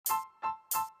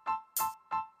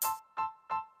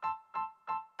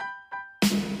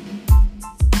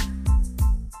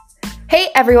Hey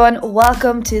everyone,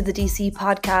 welcome to the DC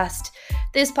podcast.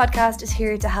 This podcast is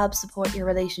here to help support your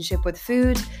relationship with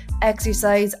food,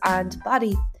 exercise, and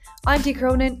body. I'm Dee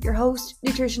Cronin, your host,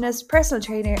 nutritionist, personal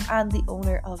trainer, and the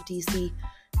owner of DC.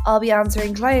 I'll be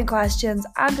answering client questions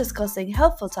and discussing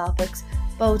helpful topics,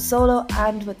 both solo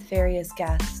and with various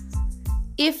guests.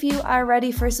 If you are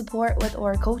ready for support with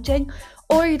our coaching,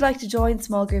 or you'd like to join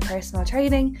small group personal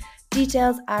training,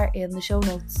 details are in the show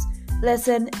notes.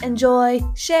 Listen, enjoy,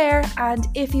 share, and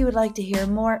if you would like to hear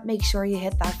more, make sure you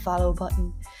hit that follow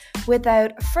button.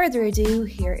 Without further ado,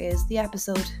 here is the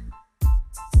episode.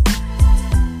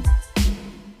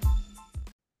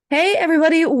 Hey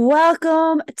everybody,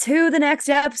 welcome to the next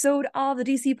episode of the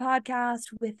DC podcast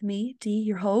with me, Dee,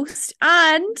 your host,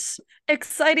 and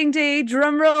exciting day,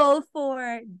 drum roll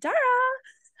for Dara.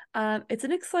 It's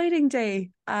an exciting day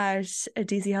at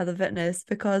DC Health and Fitness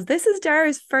because this is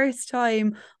Dara's first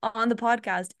time on the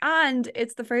podcast, and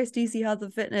it's the first DC Health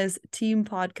and Fitness team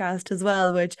podcast as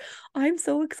well, which I'm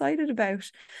so excited about.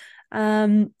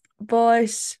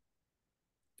 But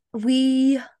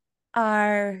we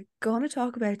are going to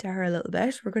talk about Dara a little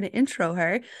bit. We're going to intro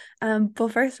her.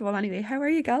 But first of all, anyway, how are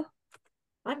you, gal?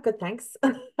 I'm good, thanks.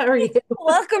 How are you?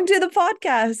 Welcome to the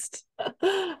podcast.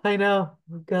 I know.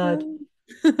 God.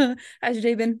 How's your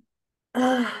day been?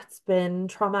 It's been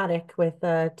traumatic with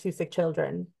two sick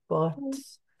children, but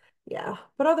yeah.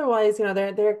 But otherwise,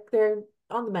 they're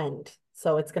on the mend,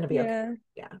 so it's gonna be okay. Yeah,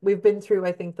 Yeah. We've been through,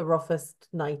 I think, the roughest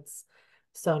nights.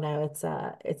 So now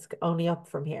it's only up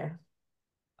from here.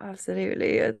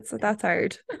 absolutely. Yeah. That's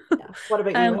hard. Yeah. What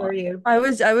about you? How are you?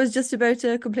 I was just about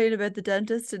to complain about the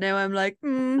dentist, and now I'm like,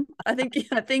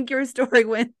 I think your story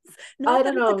wins. I Not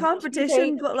that don't it's a know.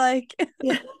 competition, but like,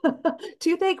 Yeah.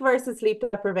 Toothache versus sleep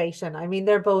deprivation. I mean,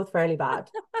 they're both fairly bad.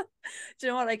 do you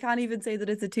know what? I can't even say that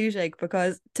it's a toothache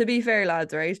because, to be fair,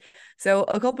 lads, right? So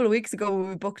a couple of weeks ago, when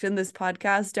we booked in this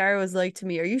podcast, Dara was like to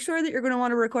me, "Are you sure that you're going to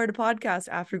want to record a podcast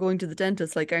after going to the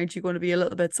dentist? Like, aren't you going to be a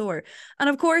little bit sore?" And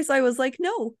of course, I was like,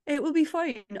 "No, it will be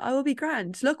fine. I will be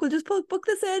grand. Look, we'll just book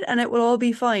this in, and it will all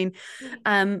be fine."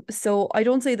 So I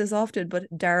don't say this often, but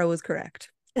Dara was correct.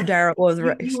 Dara was You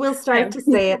right. will start to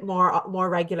say it more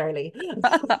regularly.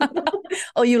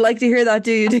 Oh, you like to hear that,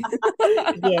 dude?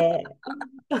 Yeah.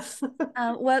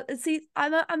 Well, see,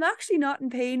 I'm actually not in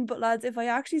pain, but lads, if I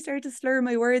actually start to slur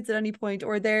my words at any point,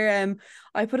 or there,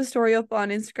 I put a story up on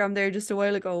Instagram there just a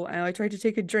while ago, and I tried to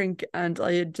take a drink, and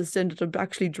I just ended up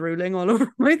actually drooling all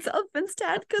over myself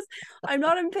instead because I'm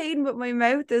not in pain, but my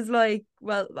mouth is like,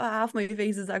 well, half my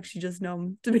face is actually just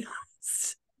numb, to be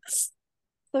honest.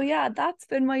 So yeah, that's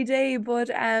been my day, but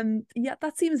yeah,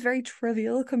 that seems very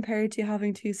trivial compared to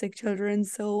having two sick children.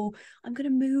 So I'm gonna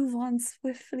move on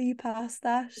swiftly past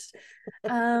that.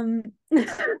 Um,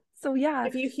 so yeah,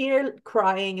 If you hear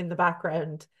crying in the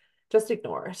background, just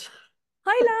ignore it.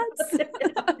 hi lads,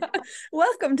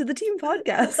 welcome to the team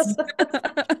podcast.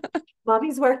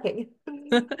 Mommy's working.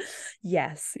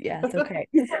 Yes, yes, okay.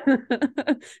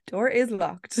 Door is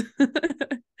locked.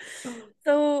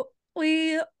 So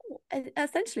we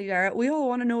essentially, Dara, we all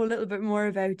want to know a little bit more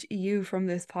about you from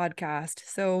this podcast.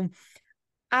 So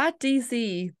at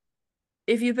DC,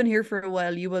 if you've been here for a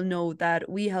while, you will know that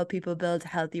we help people build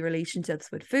healthy relationships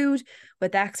with food,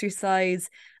 with exercise,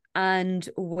 and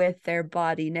with their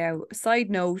body. Now, side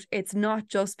note, it's not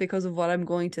just because of what I'm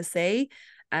going to say.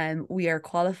 We are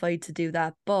qualified to do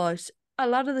that, but a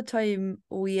lot of the time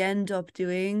we end up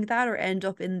doing that or end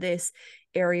up in this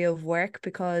area of work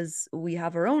because we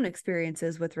have our own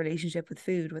experiences with relationship with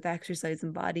food, with exercise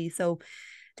and body. So,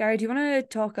 Dara, do you want to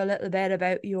talk a little bit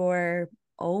about your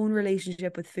own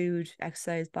relationship with food,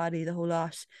 exercise, body, the whole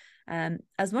lot,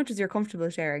 as much as you're comfortable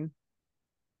sharing?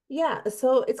 Yeah,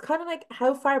 so it's kind of like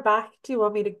how far back do you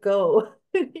want me to go?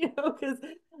 Because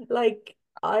like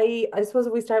I suppose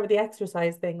if we start with the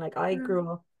exercise thing, like I Mm. grew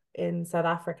up in South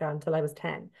Africa until I was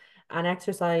 10, and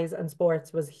exercise and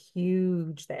sports was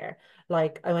huge there.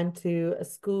 Like I went to a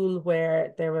school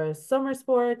where there were summer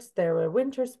sports, there were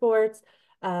winter sports,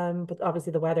 but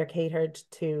obviously the weather catered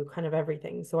to kind of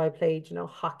everything. So I played,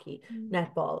 hockey,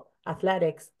 netball,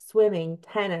 athletics, swimming,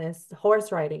 tennis,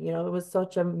 horse riding, it was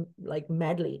such a like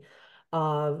medley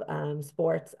of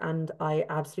sports, and I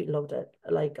absolutely loved it.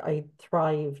 Like I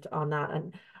thrived on that.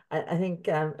 And I think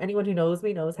anyone who knows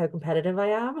me knows how competitive I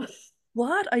am.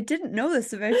 What? I didn't know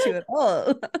this about you at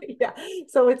all. Yeah.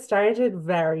 So it started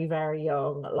very, very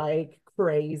young, like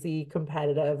crazy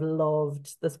competitive,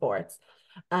 loved the sports.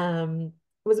 It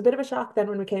was a bit of a shock then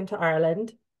when we came to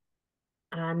Ireland,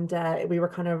 and we were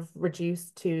kind of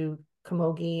reduced to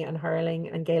camogie and hurling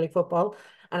and Gaelic football.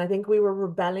 And I think we were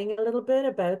rebelling a little bit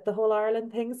about the whole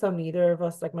Ireland thing. So neither of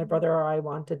us, like my brother or I,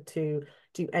 wanted to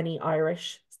do any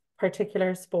Irish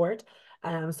particular sport.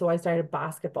 So I started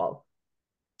basketball.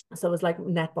 So it was like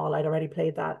netball. I'd already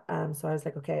played that. So I was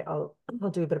like, okay, I'll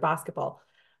do a bit of basketball,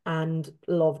 and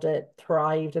loved it,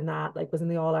 thrived in that, like was in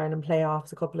the All Ireland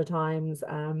playoffs a couple of times.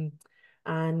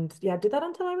 And yeah, did that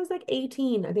until I was like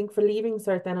 18. I think for leaving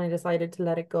cert, then I decided to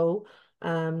let it go,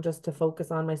 just to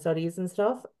focus on my studies and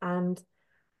stuff. And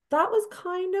that was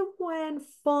kind of when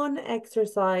fun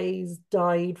exercise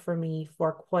died for me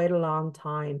for quite a long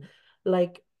time.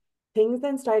 Like things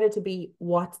then started to be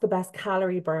what's the best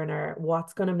calorie burner?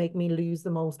 What's going to make me lose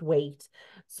the most weight?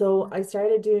 So I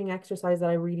started doing exercise that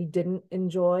I really didn't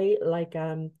enjoy. Like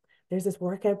there's this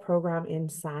workout program,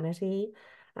 Insanity.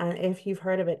 And if you've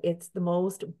heard of it, it's the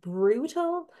most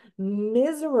brutal,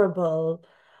 miserable,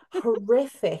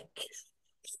 horrific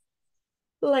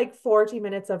like 40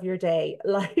 minutes of your day.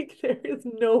 Like there is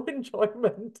no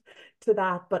enjoyment to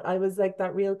that. But I was like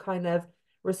that real kind of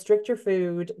restrict your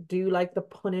food, do like the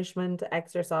punishment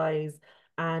exercise,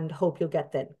 and hope you'll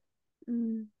get thin.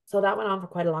 Mm. So that went on for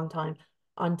quite a long time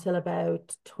until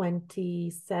about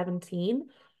 2017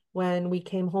 when we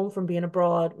came home from being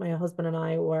abroad. My husband and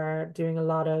I were doing a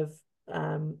lot of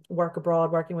work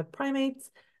abroad, working with primates,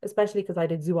 especially because I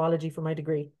did zoology for my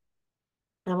degree.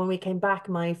 And when we came back,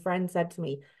 my friend said to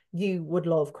me, "You would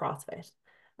love CrossFit."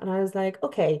 And I was like,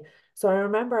 okay. So I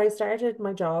remember I started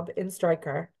my job in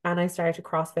Striker and I started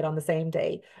CrossFit on the same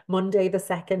day, Monday, the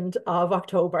 2nd of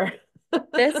October.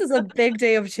 This is a big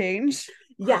day of change.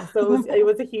 Yeah, so it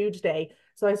was a huge day.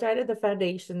 So I started the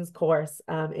foundations course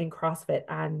in CrossFit,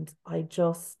 and I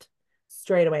just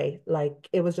straight away, like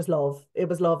it was just love. It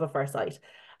was love at first sight.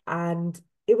 And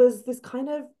it was this kind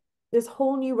of this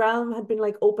whole new realm had been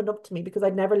like opened up to me because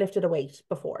I'd never lifted a weight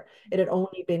before. It had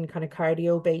only been kind of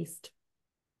cardio based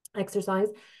exercise.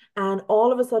 And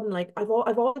all of a sudden, like I've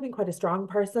always been quite a strong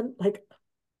person. Like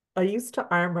I used to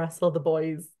arm wrestle the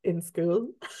boys in school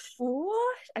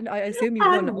What? And I assume you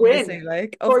won, and obviously. win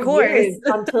Like, of for course. years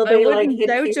until I they like wouldn't hit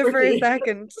doubt you for a puberty.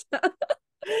 second.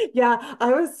 Yeah,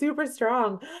 I was super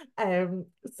strong.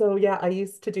 So yeah, I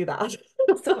used to do that.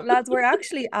 So, lads, we're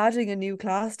actually adding a new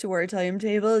class to our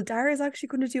timetable. Dara's actually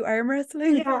going to do arm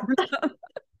wrestling. Yeah.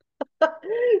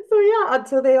 So yeah,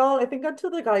 until they all, I think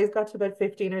until the guys got to about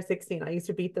 15 or 16, I used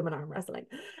to beat them in arm wrestling.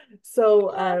 So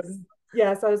Class.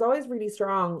 yeah, so I was always really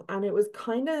strong, and it was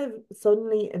kind of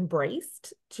suddenly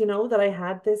embraced, that I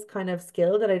had this kind of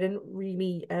skill that I didn't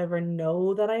really ever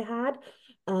know that I had.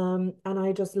 And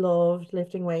I just loved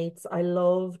lifting weights. I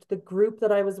loved the group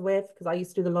that I was with because I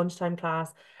used to do the lunchtime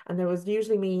class, and there was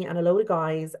usually me and a load of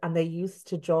guys, and they used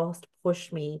to just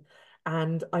push me,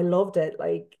 and I loved it,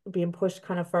 like being pushed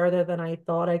kind of further than I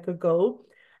thought I could go.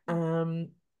 Um,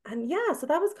 and yeah, so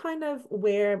that was kind of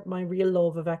where my real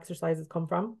love of exercise has come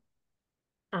from.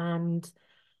 And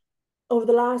over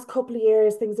the last couple of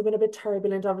years, things have been a bit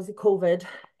turbulent. Obviously, COVID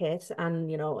hit, and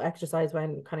exercise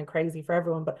went kind of crazy for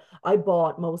everyone. But I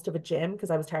bought most of a gym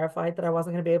because I was terrified that I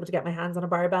wasn't going to be able to get my hands on a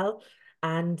barbell.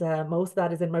 And most of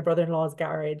that is in my brother-in-law's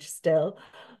garage still.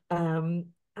 Um,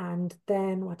 and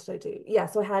then what did I do? Yeah,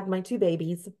 so I had my two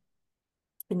babies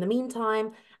in the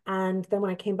meantime. And then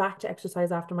when I came back to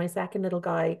exercise after my second little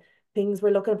guy, things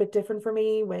were looking a bit different for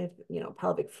me with,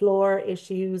 pelvic floor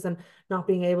issues and not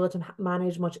being able to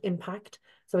manage much impact.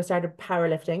 So I started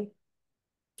powerlifting.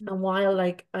 And while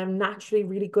like I'm naturally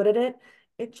really good at it,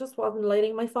 it just wasn't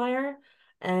lighting my fire.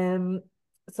 Um,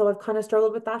 so I've kind of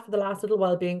struggled with that for the last little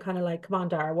while, being kind of like, come on,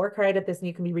 Dara, work hard at this and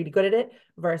you can be really good at it,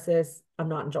 versus I'm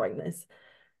not enjoying this.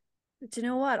 Do you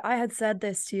know what? I had said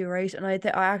this to you, right? And I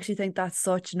actually think that's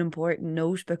such an important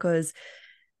note because,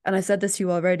 and I said this to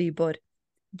you already, but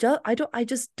I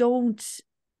just don't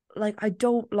like, I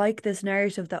don't like this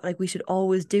narrative that like we should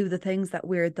always do the things that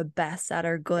we're the best at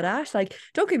or good Yeah. at. Like,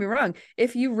 don't get me wrong,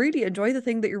 if you really enjoy the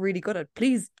thing that you're really good at,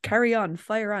 please carry on,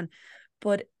 fire on.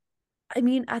 But I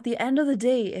mean, at the end of the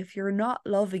day, if you're not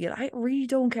loving it, I really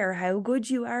don't care how good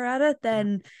you are at it, Yeah.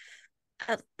 then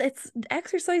it's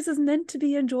exercise is meant to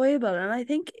be enjoyable. And I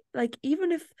think like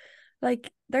even if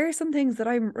like there are some things that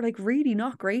I'm like really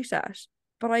not great at,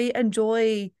 but I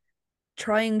enjoy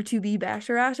trying to be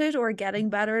better at it or getting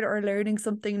better at it or learning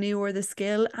something new or the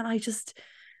skill. And I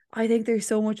think there's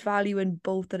so much value in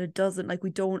both that it doesn't like we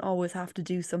don't always have to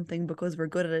do something because we're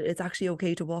good at it. It's actually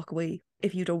okay to walk away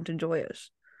if you don't enjoy it.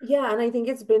 Yeah, and I think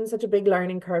it's been such a big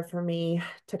learning curve for me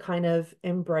to kind of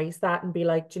embrace that and be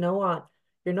like, do you know what?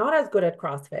 You're not as good at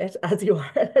CrossFit as you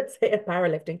are, let's say, at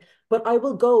powerlifting, but I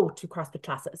will go to CrossFit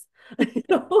classes.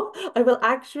 I will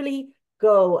actually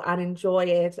go and enjoy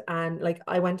it. And like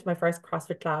I went to my first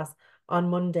CrossFit class on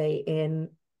Monday in,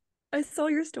 I saw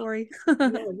your story. yeah,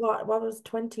 what was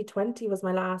 2020 was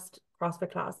my last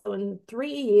CrossFit class. So in 3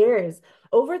 years,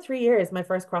 over 3 years, my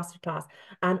first CrossFit class.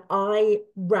 And I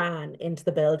ran into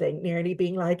the building, nearly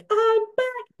being like, I'm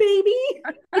back, baby.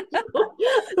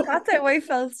 That's how I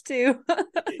felt too.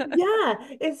 Yeah,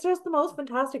 it's just the most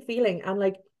fantastic feeling. And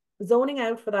like zoning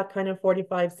out for that kind of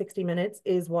 45, 60 minutes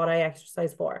is what I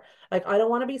exercise for. Like I don't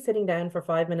want to be sitting down for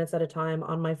 5 minutes at a time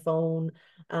on my phone,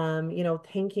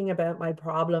 thinking about my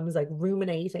problems, like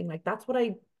ruminating. Like that's what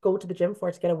I go to the gym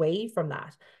for, to get away from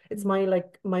that. It's Mm, my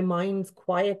like my mind's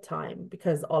quiet time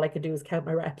because all I could do is count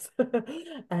my reps.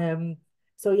 Um,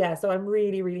 so yeah, so I'm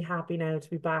really, really happy now to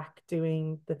be back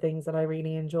doing the things that I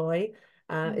really enjoy.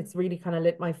 mm, It's really kind of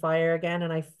lit my fire again,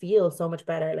 and I feel so much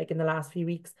better. Like in the last few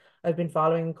weeks, I've been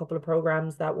following a couple of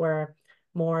programs that were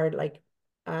more like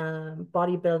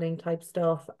bodybuilding type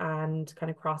stuff and kind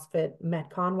of CrossFit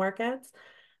Metcon workouts.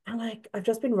 And like I've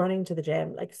just been running to the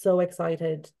gym, like so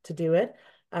excited to do it.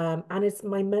 And it's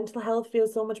my mental health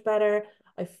feels so much better.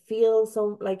 I feel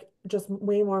so like just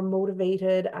way more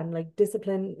motivated, and like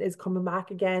discipline is coming back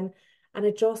again. And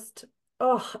it's just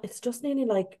nearly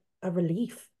like a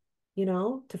relief,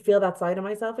 to feel that side of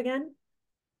myself again.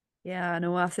 yeah,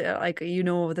 no, absolutely. Like you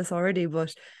know this already,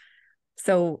 but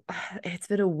so it's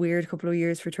been a weird couple of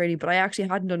years for training. But I actually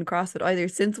hadn't done CrossFit either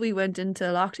since we went into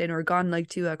lockdown or gone like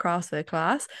to a CrossFit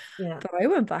class. Yeah. But I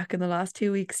went back in the last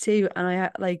 2 weeks too, and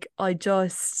I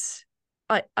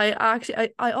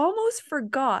almost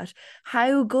forgot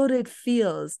how good it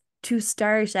feels to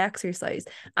start exercise.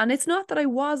 And it's not that I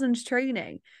wasn't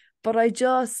training, but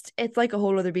it's like a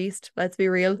whole other beast. Let's be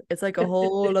real. It's like a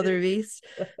whole other beast.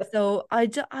 So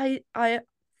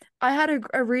I had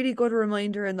a really good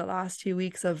reminder in the last 2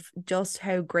 weeks of just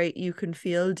how great you can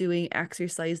feel doing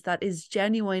exercise that is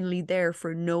genuinely there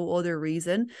for no other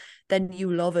reason than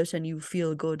you love it and you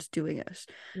feel good doing it.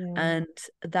 Yeah. And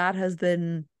that has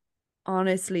been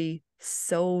honestly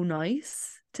so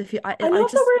nice to feel. I I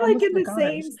love that just we're like almost in the forgot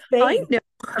it. same I space. know.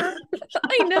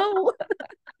 I know.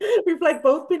 We've like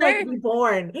both been like There,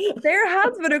 reborn. there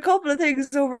has been a couple of things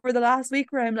over the last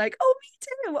week where I'm like, oh, me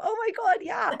too. Oh my God,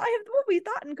 yeah, I have what we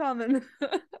that in common.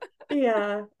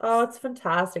 Yeah. Oh, it's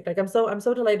fantastic. Like I'm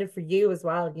so delighted for you as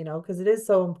well, because it is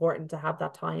so important to have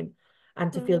that time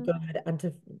and to feel good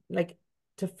and like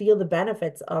to feel the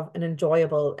benefits of an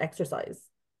enjoyable exercise.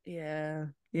 Yeah,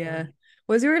 Yeah. yeah.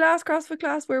 Was your last CrossFit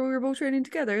class where we were both training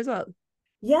together as well?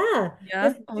 Yeah. Yeah.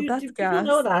 Yes. Oh, Do that's people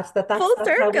know gas. that's Full how we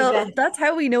circle. met? That's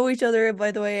how we know each other, by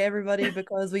the way, everybody,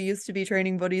 because we used to be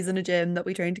training buddies in a gym that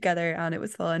we trained together and it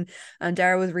was fun. And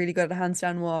Dara was really good at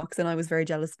handstand walks and I was very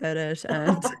jealous about it.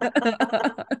 And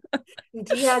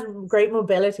He had great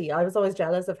mobility. I was always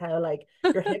jealous of how like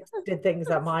your hips did things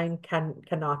that mine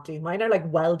cannot do. Mine are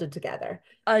like welded together.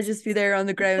 I'd just be there on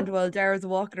the ground while Dara's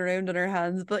walking around on her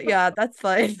hands. But yeah, that's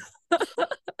fine.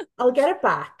 I'll get it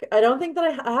back. I don't think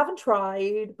that I haven't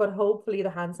tried, but hopefully the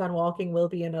handstand walking will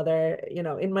be another,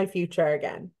 in my future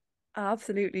again.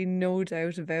 Absolutely no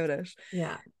doubt about it.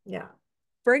 Yeah, yeah.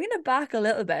 Bringing it back a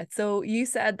little bit. So you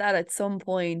said that at some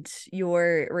point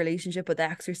your relationship with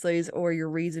exercise or your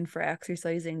reason for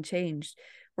exercising changed.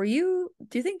 Do you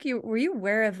think were you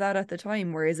aware of that at the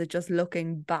time, or is it just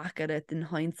looking back at it in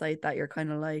hindsight that you're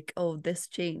kind of like, oh, this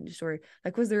changed? Or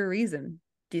like, was there a reason,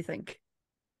 do you think?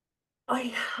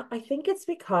 I I think it's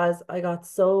because I got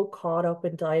so caught up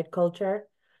in diet culture.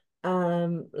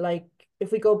 Like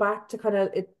if we go back to kind of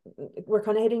it, we're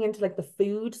kind of hitting into like the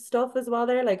food stuff as well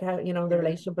there, like how, the Yeah.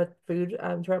 relationship with food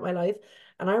throughout my life.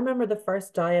 And I remember the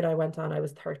first diet I went on, I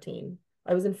was 13.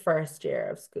 I was in first year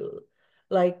of school.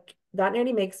 Like that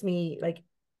nearly makes me like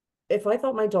if I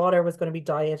thought my daughter was going to be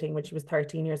dieting when she was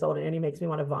 13 years old, it nearly makes me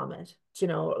want to vomit.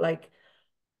 Like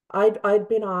I'd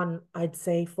been on, I'd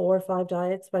say 4 or 5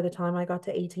 diets by the time I got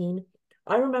to 18.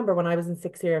 I remember when I was in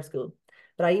sixth year of school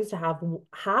that I used to have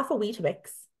half a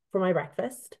Weetabix for my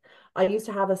breakfast. I used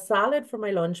to have a salad for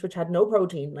my lunch, which had no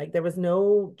protein, like there was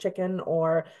no chicken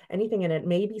or anything in it,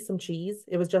 maybe some cheese.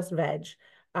 It was just veg.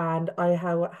 And I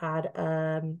had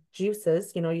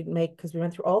juices, you'd make because we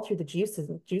went through all through the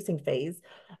juicing phase,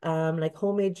 like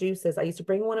homemade juices. I used to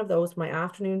bring one of those for my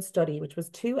afternoon study, which was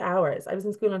 2 hours. I was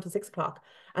in school until 6 o'clock.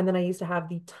 And then I used to have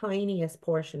the tiniest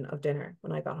portion of dinner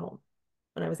when I got home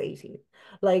when I was 18.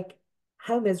 Like,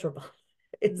 how miserable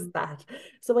is Mm. that?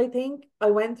 So I think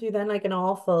I went through then like an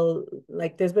awful,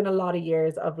 like, there's been a lot of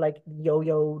years of like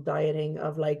yo-yo dieting,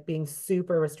 of like being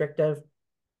super restrictive,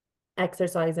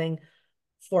 exercising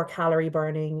for calorie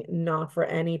burning, not for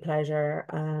any pleasure.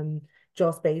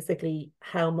 Just basically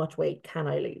how much weight can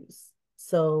I lose?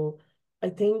 So I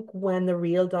think when the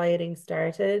real dieting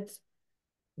started,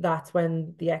 that's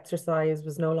when the exercise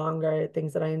was no longer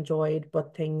things that I enjoyed,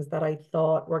 but things that I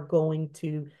thought were going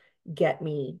to get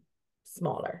me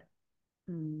smaller,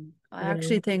 I you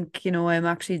actually know? think, I'm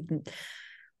actually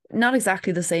not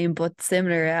exactly the same, but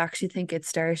similar. I actually think it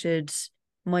started,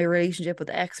 my relationship with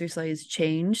exercise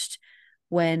changed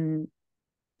when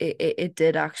it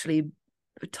did actually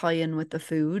tie in with the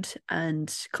food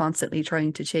and constantly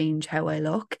trying to change how I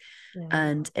look. Yeah.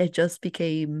 And it just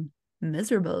became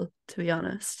miserable, to be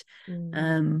honest. Mm.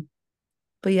 Um,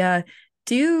 but yeah,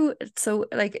 do you, so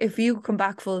like if you come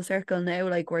back full circle now,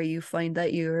 like where you find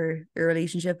that your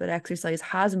relationship with exercise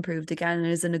has improved again and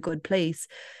is in a good place,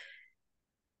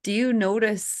 do you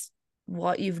notice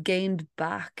what you've gained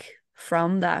back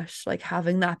from that, like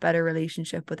having that better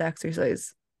relationship with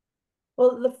exercise?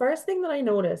 Well, the first thing that I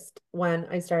noticed when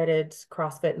I started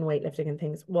CrossFit and weightlifting and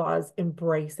things was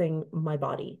embracing my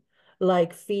body.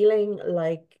 Like feeling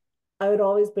like I would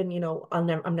always been,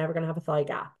 I'm never gonna have a thigh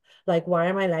gap. Like, why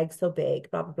are my legs so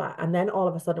big? Blah, blah, blah. And then all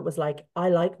of a sudden it was like, I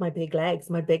like my big legs.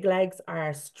 My big legs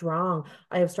are strong.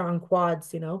 I have strong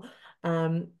quads.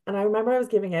 And I remember I was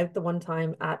giving out the one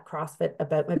time at CrossFit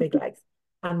about my big legs.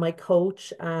 And my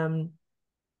coach,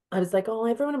 I was like, oh,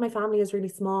 everyone in my family is really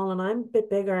small and I'm a bit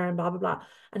bigger and blah, blah, blah.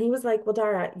 And he was like, well,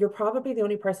 Dara, you're probably the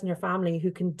only person in your family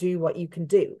who can do what you can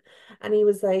do. And he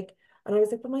was like, and I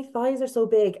was like, but my thighs are so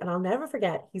big. And I'll never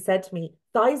forget, he said to me,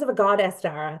 thighs of a goddess,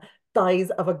 Dara, thighs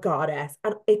of a goddess.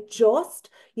 And it just,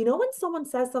 when someone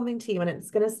says something to you and it's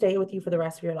going to stay with you for the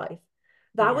rest of your life,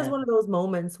 that was Yeah. one of those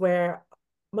moments where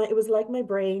it was like my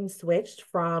brain switched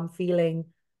from feeling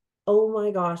oh my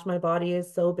gosh, my body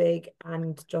is so big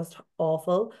and just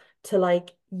awful to like,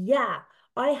 yeah,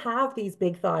 I have these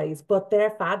big thighs, but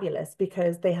they're fabulous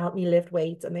because they help me lift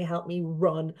weights and they help me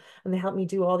run and they help me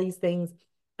do all these things.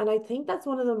 And I think that's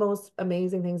one of the most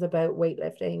amazing things about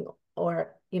weightlifting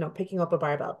or, picking up a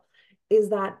barbell is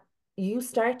that you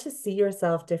start to see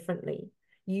yourself differently.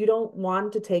 You don't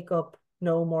want to take up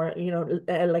no more,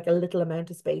 like a little amount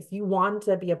of space. You want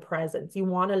to be a presence. You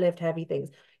want to lift heavy things.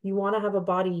 You want to have a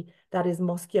body that is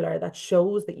muscular, that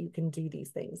shows that you can do these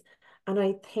things. And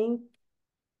I think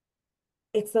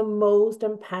it's the most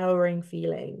empowering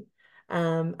feeling.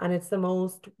 And it's the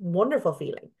most wonderful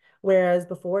feeling. Whereas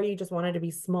before you just wanted to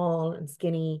be small and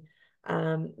skinny,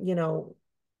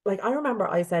 like I remember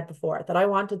I said before that I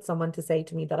wanted someone to say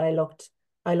to me that I looked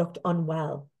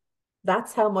unwell.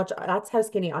 That's how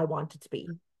skinny I wanted to be.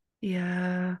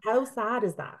 Yeah. How sad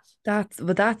is that?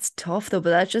 That's tough though,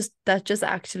 but that just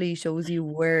actually shows you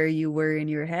where you were in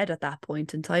your head at that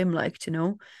point in time, like,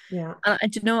 Yeah. And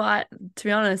I to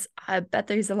be honest, I bet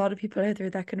there's a lot of people out there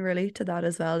that can relate to that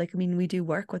as well. Like, I mean, we do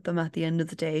work with them at the end of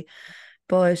the day,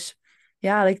 but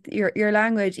yeah, like your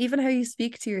language, even how you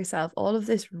speak to yourself, all of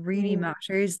this really Mm.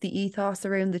 matters. The ethos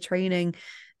around the training,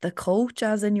 the coach,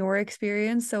 as in your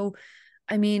experience. So,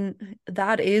 I mean,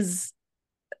 that is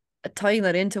tying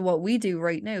that into what we do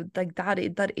right now, like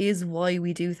that is why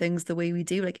we do things the way we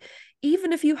do. Like,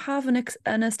 even if you have an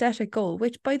aesthetic goal,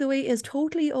 which by the way is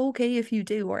totally okay if you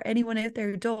do, or anyone out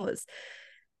there does,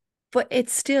 but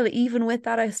it's still, even with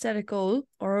that aesthetic goal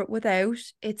or without,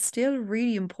 it's still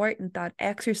really important that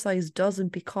exercise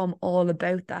doesn't become all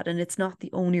about that, and it's not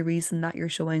the only reason that you're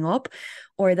showing up,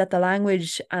 or that the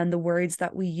language and the words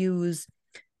that we use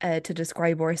to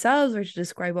describe ourselves or to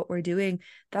describe what we're doing,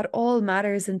 that all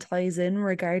matters and ties in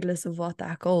regardless of what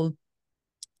that goal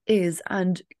is,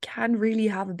 and can really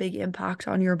have a big impact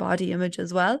on your body image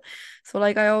as well. So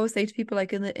like I always say to people,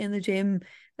 like in the gym,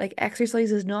 like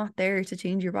exercise is not there to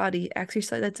change your body.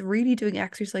 Exercise, that's really doing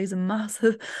exercise a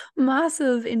massive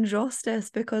massive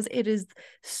injustice, because it is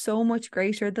so much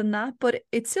greater than that. But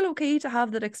it's still okay to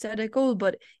have that aesthetic goal,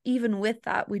 but even with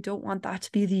that, we don't want that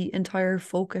to be the entire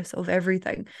focus of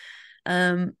everything.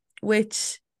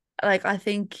 Which, like, I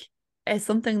think is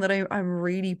something that I'm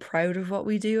really proud of what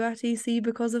we do at EC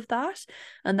because of that.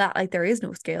 And that, like, there is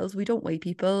no scales. We don't weigh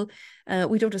people.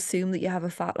 We don't assume that you have a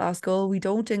fat loss goal. We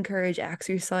don't encourage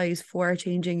exercise for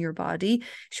changing your body.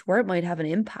 Sure, it might have an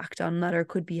impact on that or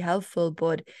could be helpful,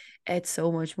 but it's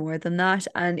so much more than that.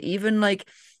 And even like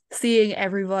seeing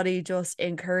everybody just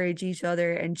encourage each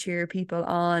other and cheer people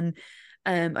on,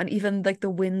 and even like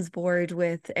the wins board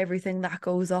with everything that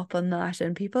goes up on that,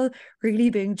 and people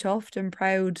really being chuffed and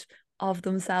proud of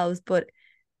themselves, but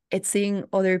it's seeing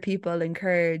other people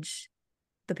encourage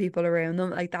the people around them.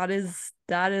 Like, that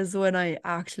is when I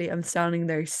actually am standing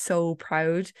there so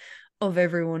proud of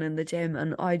everyone in the gym.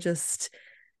 And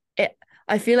it,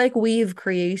 I feel like we've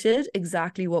created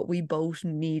exactly what we both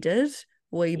needed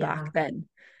way back Yeah. then.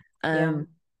 Yeah. Um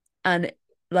and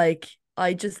like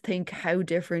I just think how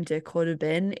different it could have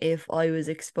been if I was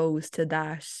exposed to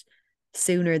that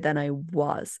sooner than I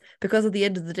was. Because at the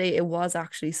end of the day, it was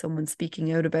actually someone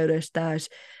speaking out about it that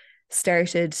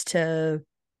started to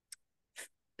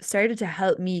started to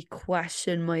help me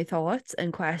question my thoughts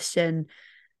and question,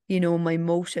 my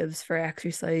motives for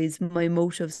exercise, my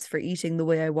motives for eating the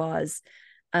way I was.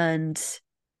 And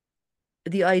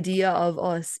the idea of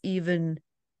us even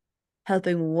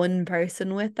helping one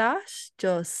person with that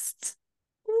just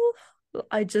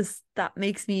I just that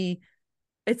makes me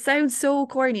it sounds so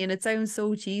corny and it sounds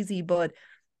so cheesy, but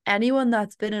anyone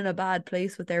that's been in a bad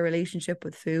place with their relationship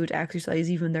with food, exercise,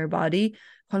 even their body,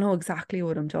 will know exactly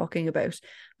what I'm talking about.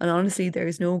 And honestly,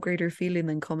 there's no greater feeling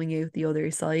than coming out the other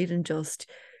side and just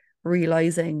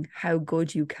realizing how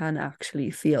good you can actually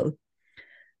feel.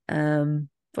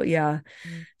 But yeah.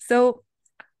 Mm. So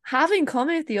having come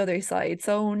out the other side,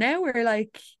 so now we're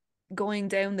like going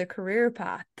down the career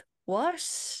path. What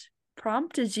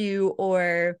prompted you,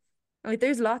 or like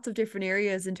there's lots of different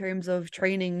areas in terms of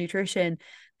training, nutrition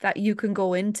that you can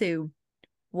go into.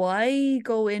 Why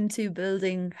go into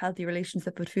building healthy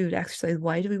relationship with food, exercise?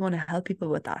 Why do we want to help people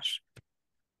with that?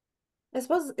 I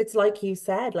suppose it's like you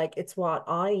said, like it's what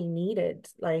I needed.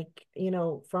 Like,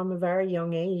 from a very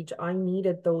young age, I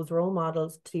needed those role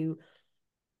models to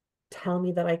tell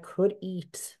me that I could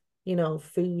eat,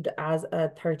 food as a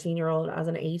 13-year-old, as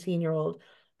an 18-year-old,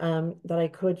 that I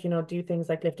could, do things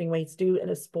like lifting weights, do in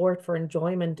a sport for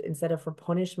enjoyment instead of for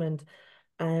punishment.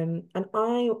 And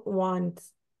I want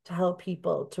to help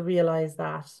people to realize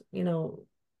that,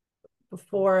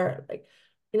 before, like,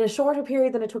 in a shorter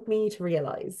period than it took me to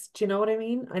realize. Do you know what I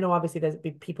mean? I know obviously there's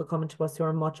be people coming to us who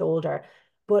are much older,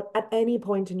 but at any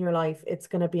point in your life, it's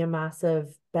going to be a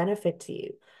massive benefit to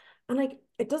you. And like,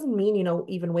 it doesn't mean,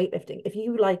 even weightlifting. If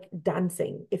you like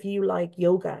dancing, if you like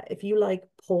yoga, if you like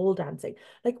pole dancing,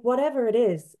 like whatever it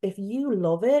is, if you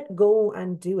love it, go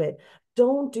and do it.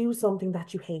 Don't do something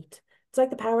that you hate. It's like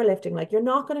the powerlifting, like you're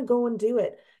not going to go and do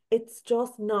it. It's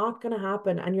just not going to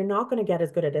happen, and you're not going to get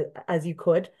as good at it as you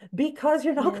could because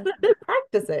you're not Yeah. going to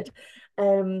practice it.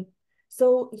 Um,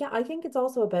 so yeah, I think it's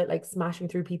also about like smashing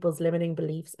through people's limiting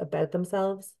beliefs about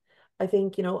themselves. I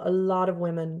think, a lot of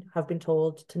women have been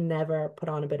told to never put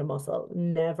on a bit of muscle,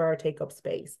 never take up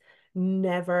space,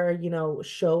 never,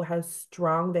 show how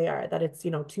strong they are, that it's,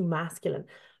 too masculine.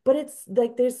 But it's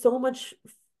like there's so much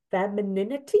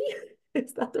femininity.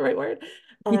 Is that the right word?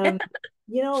 Yeah.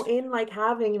 Um, in like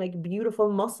having like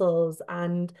beautiful muscles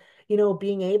and,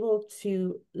 being able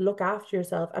to look after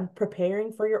yourself and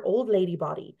preparing for your old lady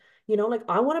body. Like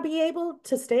I want to be able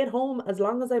to stay at home as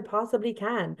long as I possibly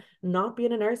can, not be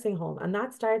in a nursing home. And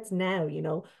that starts now,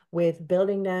 with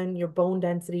building down your bone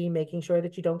density, making sure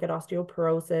that you don't get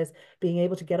osteoporosis, being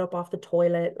able to get up off the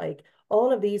toilet, like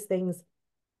all of these things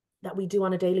that we do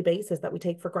on a daily basis that we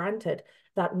take for granted,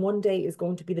 that one day is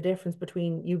going to be the difference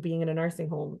between you being in a nursing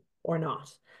home or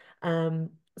not.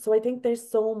 So I think there's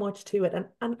so much to it.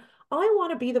 And I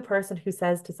want to be the person who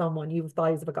says to someone, you have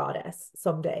thighs of a goddess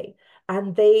someday.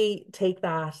 And they take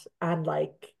that and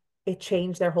like it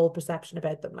changed their whole perception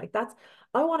about them. Like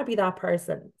I want to be that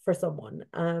person for someone.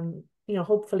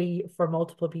 Hopefully for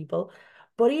multiple people.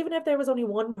 But even if there was only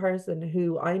one person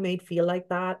who I made feel like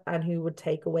that and who would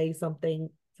take away something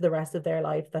for the rest of their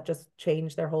life that just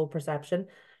changed their whole perception,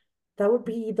 that would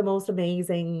be the most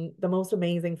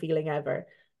amazing feeling ever.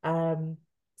 Um,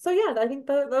 so yeah, I think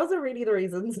those are really the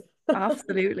reasons.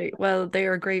 Absolutely. Well, they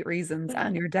are great reasons,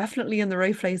 and you're definitely in the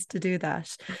right place to do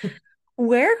that.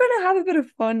 We're gonna have a bit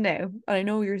of fun now. I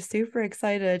know you're super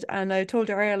excited, and I told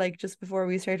Aria like just before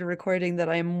we started recording that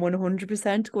I'm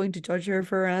 100% going to judge her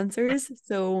for her answers.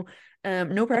 So,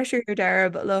 no pressure here,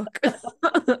 Dara, but look.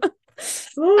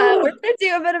 We're Ooh. gonna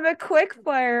do a bit of a quick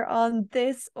fire on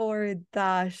this or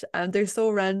that. And they're so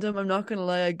random. I'm not gonna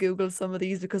lie, I Googled some of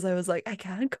these because I was like, I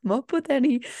can't come up with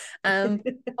any. Oh,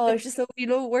 it's just so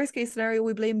worst case scenario,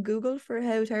 we blame Google for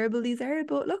how terrible these are,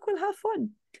 but look, we'll have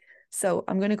fun. So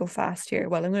I'm gonna go fast here.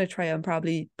 Well, I'm gonna try. I'm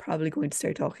probably going to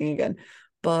start talking again.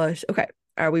 But okay,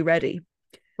 are we ready?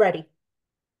 Ready.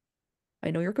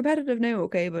 I know you're competitive now,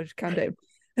 okay, but calm down.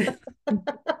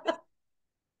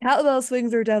 Kettlebell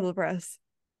swings or devil press?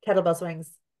 Kettlebell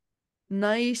swings.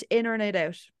 Night in or night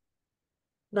out?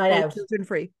 Night Both out. children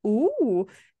free. Ooh,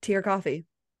 tea or coffee?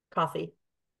 Coffee.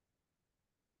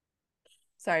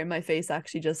 Sorry, my face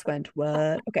actually just went,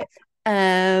 what? Okay.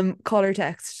 Call or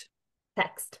text?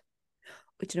 Text.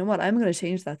 But you know what? I'm gonna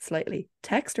change that slightly.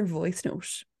 Text or voice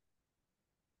note?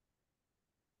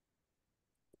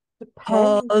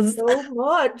 Depends Pause. so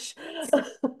much.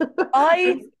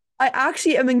 I I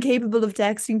actually am incapable of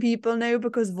texting people now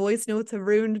because voice notes have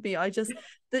ruined me. I just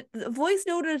the voice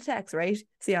note and a text, right?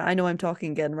 So yeah, I know I'm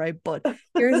talking again, right? But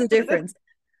here's the difference.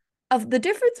 Of the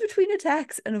difference between a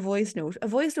text and a voice note. A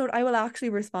voice note, I will actually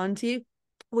respond to you.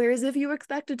 Whereas if you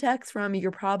expect a text from me,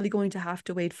 you're probably going to have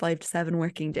to wait 5 to 7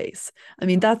 working days. I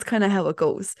mean, that's kind of how it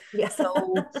goes. Yeah.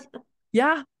 So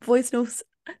yeah, voice notes.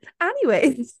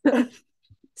 Anyway,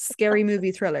 scary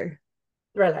movie thriller.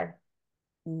 Thriller.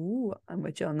 Ooh, I'm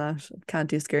with you on that. Can't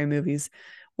do scary movies.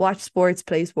 Watch sports,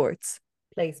 play sports.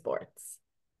 Play sports.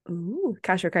 Ooh,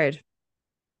 cash or card.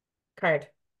 Card.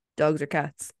 Dogs or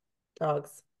cats.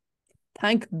 Dogs.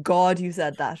 Thank God you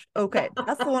said that. Okay,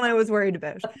 that's the one I was worried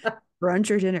about. Brunch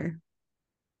or dinner.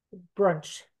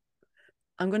 Brunch.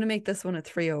 I'm gonna make this one a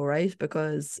 3-0, right?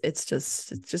 Because it's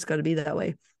just gotta be that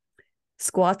way.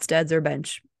 Squats, deads, or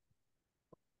bench.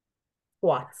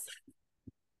 Squats.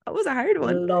 That was a hard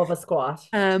one. Love a squat.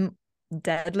 Um,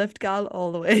 Deadlift gal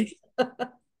all the way.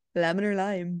 Lemon or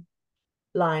lime.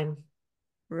 Lime.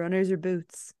 Runners or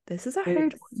boots. This is a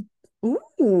hard Boots. one.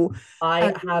 Ooh.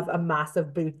 I Um, have a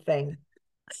massive boot thing.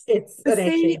 It's an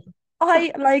See, issue.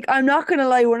 I'm not gonna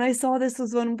lie, when I saw this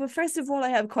was one, but first of all, I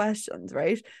have questions,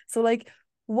 right? So like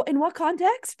in what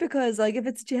context? Because like if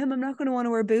it's gym, I'm not gonna want to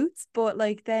wear boots, but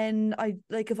like then I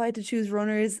like if I had to choose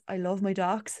runners, I love my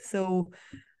docs. So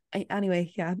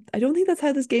anyway, yeah, I don't think that's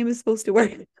how this game is supposed to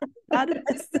work. Bad at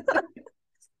this.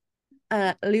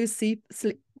 Lose sleep.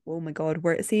 Oh my God,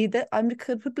 where see that I'm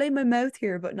could blame my mouth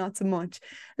here, but not so much.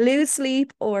 Lose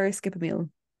sleep or skip a meal.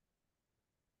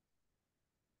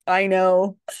 I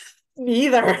know.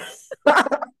 Neither.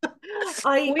 I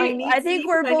I need think sleep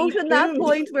we're and I both need in that food.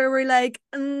 point where we're like,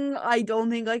 I don't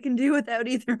think I can do without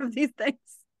either of these things.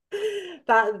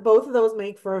 That both of those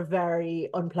make for a very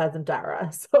unpleasant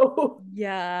Dara. So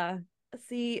Yeah.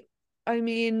 See, I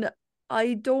mean,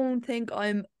 I don't think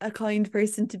I'm a kind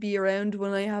person to be around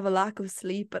when I have a lack of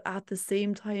sleep, but at the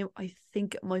same time, I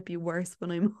think it might be worse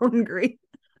when I'm hungry.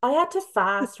 I had to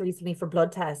fast recently for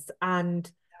blood tests and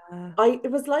Yeah. I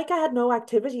it was like I had no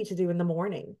activity to do in the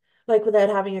morning, like without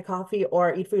having a coffee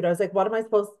or eat food. I was like, what am I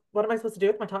supposed to do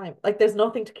with my time? Like there's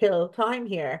nothing to kill time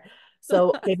here. So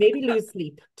okay, maybe lose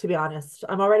sleep, to be honest.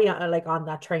 I'm already like on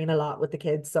that train a lot with the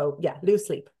kids. So yeah, lose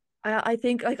sleep. I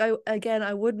think like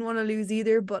I wouldn't want to lose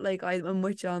either, but like I'm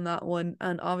with you on that one.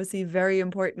 And obviously, very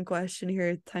important question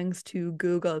here, thanks to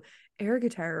Google. Air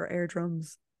guitar or air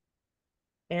drums?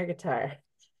 Air guitar.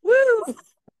 Woo!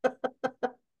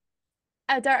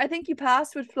 Dara, I think you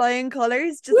passed with flying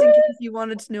colors, just in Woo! case you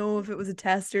wanted to know if it was a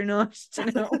test or not. You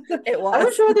know, it I was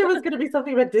was. sure there was going to be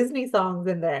something about Disney songs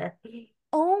in there.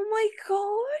 Oh my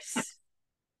God.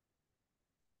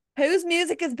 Whose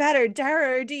music is better,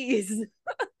 Dara or Dee's?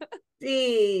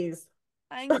 Jeez.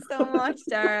 Thanks so much,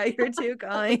 Dara. You're too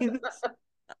kind.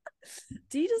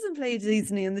 Dee doesn't play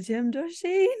Disney in the gym, does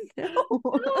she? No.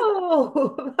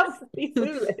 No, that would be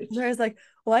foolish. Dara's like,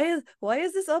 why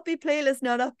is this upbeat playlist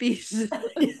not upbeat?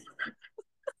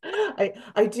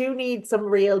 I do need some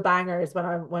real bangers when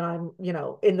I'm,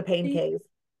 in the pain See, cave.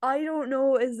 I don't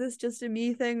know, is this just a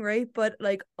me thing, right? But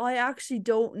like I actually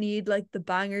don't need like the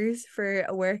bangers for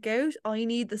a workout. I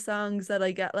need the songs that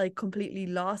I get like completely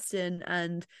lost in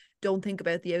and don't think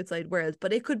about the outside world.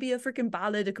 But it could be a freaking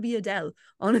ballad, it could be Adele,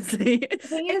 honestly. The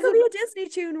thing It is, could be a Disney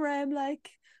tune where I'm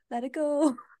like, let it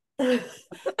go. there's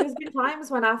been times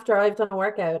when after I've done a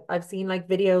workout, I've seen like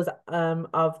videos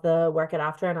of the workout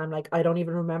after, and I'm like, I don't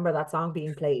even remember that song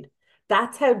being played.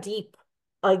 That's how deep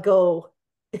I go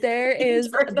There is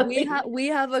internally. we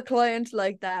have a client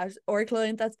like that, or a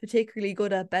client that's particularly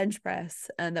good at bench press,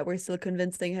 and that we're still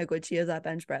convincing how good she is at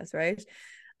bench press, right?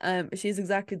 She's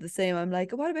exactly the same. I'm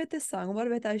like, what about this song? What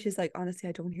about that? She's like, honestly,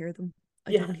 I don't hear them.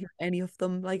 I Yeah, don't hear any of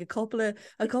them. Like a couple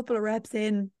of reps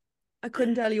in, I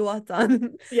couldn't tell you what's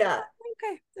on. yeah.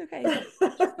 Okay.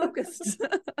 She's focused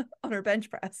on her bench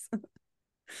press.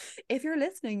 If you're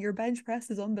listening, your bench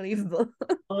press is unbelievable.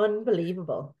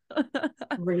 Unbelievable.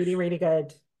 Really, really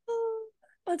good.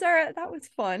 Well, Dara, that was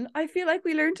fun. I feel like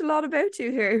we learned a lot about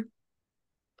you here.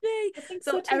 Yay. I think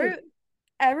So so too.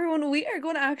 everyone, we are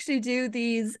going to actually do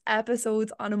these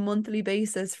episodes on a monthly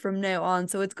basis from now on.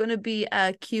 So it's going to be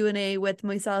a Q&A with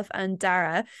myself and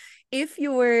Dara. If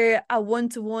you're a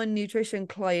one-to-one nutrition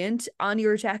client, on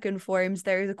your check-in forms,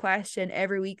 there's a question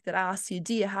every week that asks you,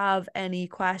 do you have any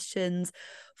questions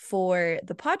for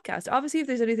the podcast? Obviously, if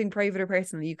there's anything private or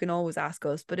personal, you can always ask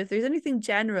us. But if there's anything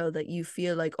general that you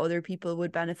feel like other people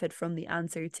would benefit from the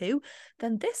answer to,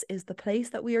 then this is the place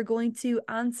that we are going to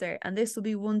answer. And this will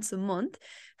be once a month.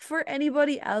 For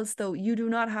anybody else, though, you do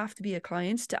not have to be a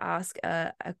client to ask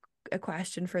a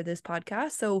question for this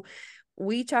podcast. So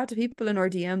we chat to people in our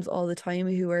DMs all the time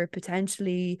who are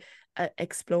potentially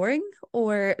exploring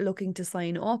or looking to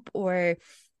sign up or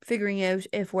figuring out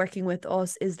if working with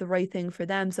us is the right thing for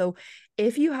them. So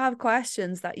if you have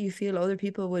questions that you feel other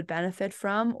people would benefit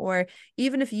from, or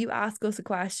even if you ask us a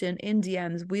question in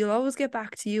DMs, we'll always get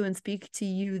back to you and speak to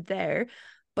you there.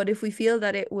 But if we feel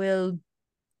that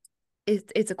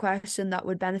it's a question that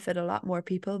would benefit a lot more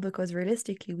people, because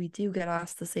realistically we do get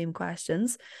asked the same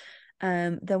questions,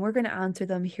 then we're going to answer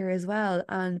them here as well,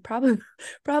 and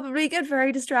probably get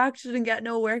very distracted and get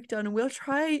no work done. And we'll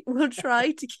try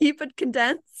to keep it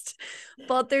condensed,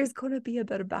 but there's going to be a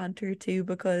bit of banter too,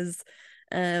 because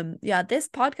yeah, this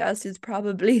podcast is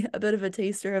probably a bit of a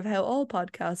taster of how all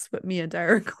podcasts with me and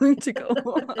Dara are going to go.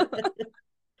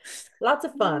 Lots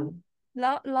of fun.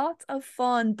 Lots of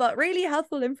fun, but really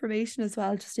helpful information as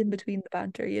well, just in between the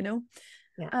banter, you know.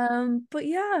 Yeah. But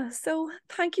yeah, so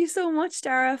thank you so much,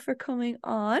 Dara, for coming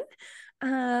on,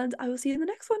 and I will see you in the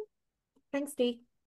next one. Thanks, Dee.